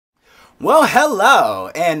Well,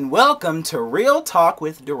 hello, and welcome to Real Talk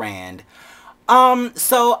with Durand.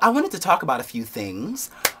 So I wanted to talk about a few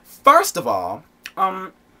things. First of all,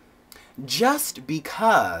 just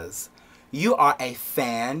because you are a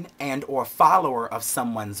fan and or follower of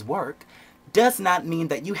someone's work does not mean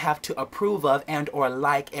that you have to approve of and or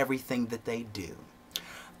like everything that they do.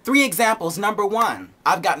 3 examples. Number 1,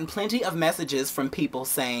 I've gotten plenty of messages from people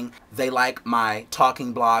saying they like my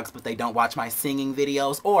talking blogs, but they don't watch my singing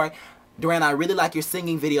videos, or Durand, I really like your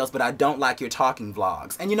singing videos, but I don't like your talking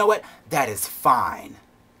vlogs. And you know what? That is fine.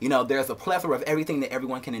 You know, there's a plethora of everything that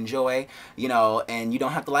everyone can enjoy, you know, and you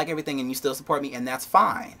don't have to like everything and you still support me, and that's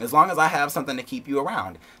fine. As long as I have something to keep you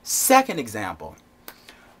around. Second example,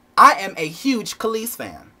 I am a huge Khalees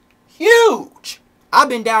fan. Huge! I've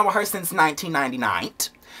been down with her since 1999.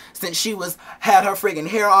 Since she had her friggin'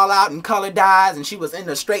 hair all out in color dyes and she was in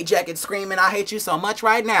the straight jacket screaming, "I hate you so much"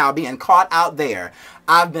 right now, being caught out there.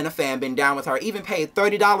 I've been a fan, been down with her, even paid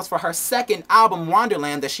 $30 for her second album,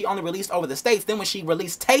 Wonderland, that she only released over the States. Then when she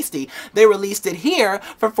released Tasty, they released it here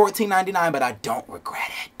for $14.99, but I don't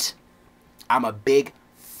regret it. I'm a big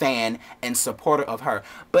fan and supporter of her.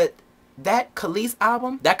 But that Khalees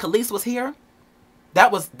album, that Khalees was here,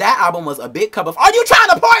 that album was a big cup of, "Are you trying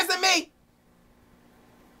to poison me?"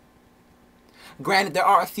 Granted, there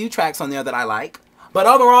are a few tracks on there that I like, but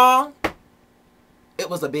overall, it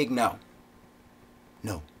was a big no.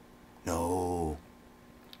 No. No.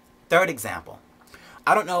 Third example.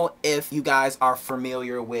 I don't know if you guys are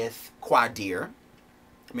familiar with Quadir,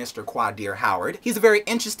 Mr. Quadir Howard. He's a very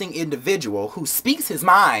interesting individual who speaks his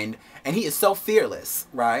mind, and he is so fearless,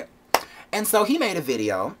 right? And so he made a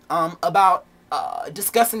video about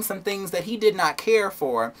discussing some things that he did not care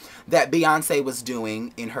for that Beyonce was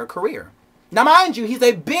doing in her career. Now, mind you, he's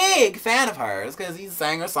a big fan of hers because he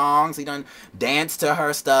sang her songs. He done danced to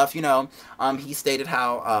her stuff, you know. He stated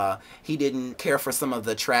how he didn't care for some of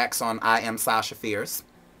the tracks on I Am Sasha Fierce.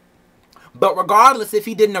 But regardless if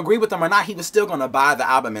he didn't agree with them or not, he was still going to buy the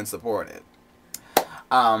album and support it.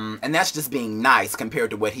 And that's just being nice compared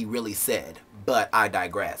to what he really said. But I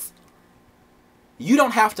digress. You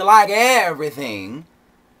don't have to like everything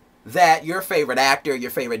that your favorite actor,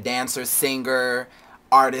 your favorite dancer, singer,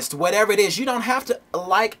 artist, whatever it is. You don't have to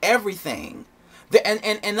like everything.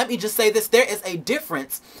 And let me just say this, there is a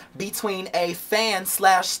difference between a fan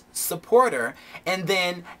slash supporter and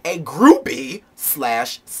then a groupie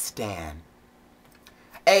slash stan.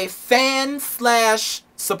 A fan slash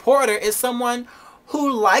supporter is someone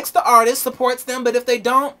who likes the artist, supports them, but if they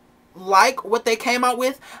don't like what they came out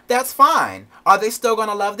with, that's fine. Are they still going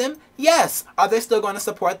to love them? Yes. Are they still going to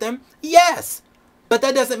support them? Yes. But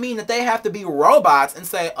that doesn't mean that they have to be robots and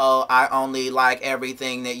say, "Oh, I only like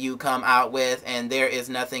everything that you come out with and there is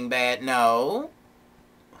nothing bad." No.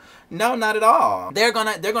 No, not at all. They're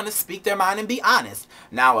gonna speak their mind and be honest.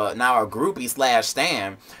 Now a groupie slash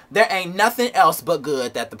stan, there ain't nothing else but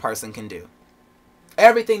good that the person can do.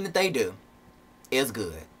 Everything that they do is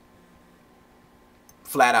good.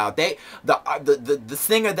 Flat out. The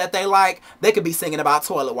singer that they like, they could be singing about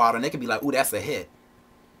toilet water and they could be like, "Ooh, that's a hit."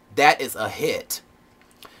 That is a hit.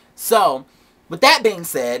 So, with that being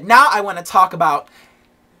said, now I want to talk about,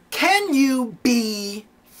 can you be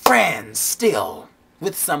friends still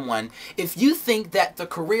with someone if you think that the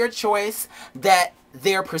career choice that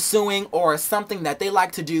they're pursuing or something that they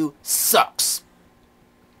like to do sucks?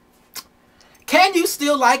 Can you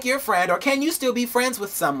still like your friend, or can you still be friends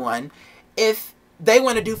with someone if they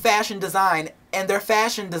want to do fashion design and their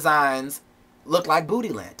fashion designs look like booty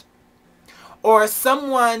lint? Or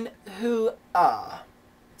someone who,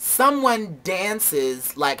 someone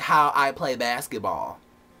dances like how I play basketball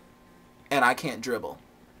and I can't dribble.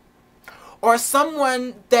 Or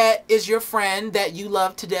someone that is your friend that you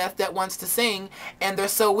love to death that wants to sing and they're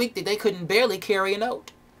so weak that they couldn't barely carry a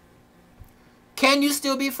note. Can you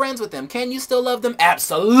still be friends with them? Can you still love them?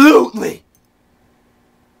 Absolutely.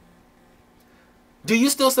 Do you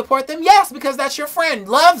still support them? Yes, because that's your friend.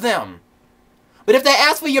 Love them. But if they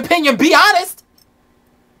ask for your opinion, be honest.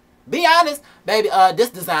 Be honest. Baby,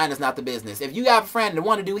 this design is not the business. If you have a friend that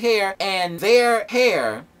want to do hair and their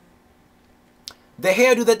hair, the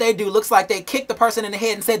hairdo that they do looks like they kicked the person in the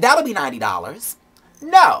head and said, "That'll be $90.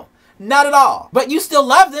 No, not at all. But you still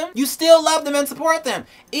love them. You still love them and support them.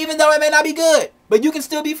 Even though it may not be good. But you can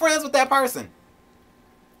still be friends with that person.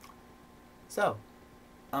 So,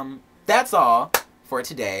 that's all for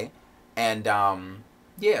today. And,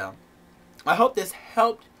 yeah. I hope this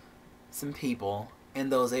helped some people in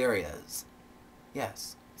those areas.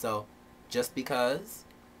 Yes. So, just because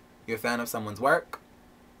you're a fan of someone's work,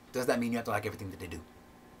 does that mean you have to like everything that they do?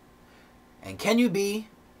 And can you be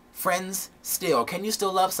Friends still. Can you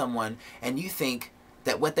still love someone and you think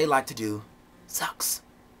that what they like to do sucks?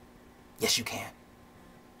 Yes, you can.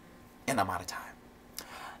 And I'm out of time.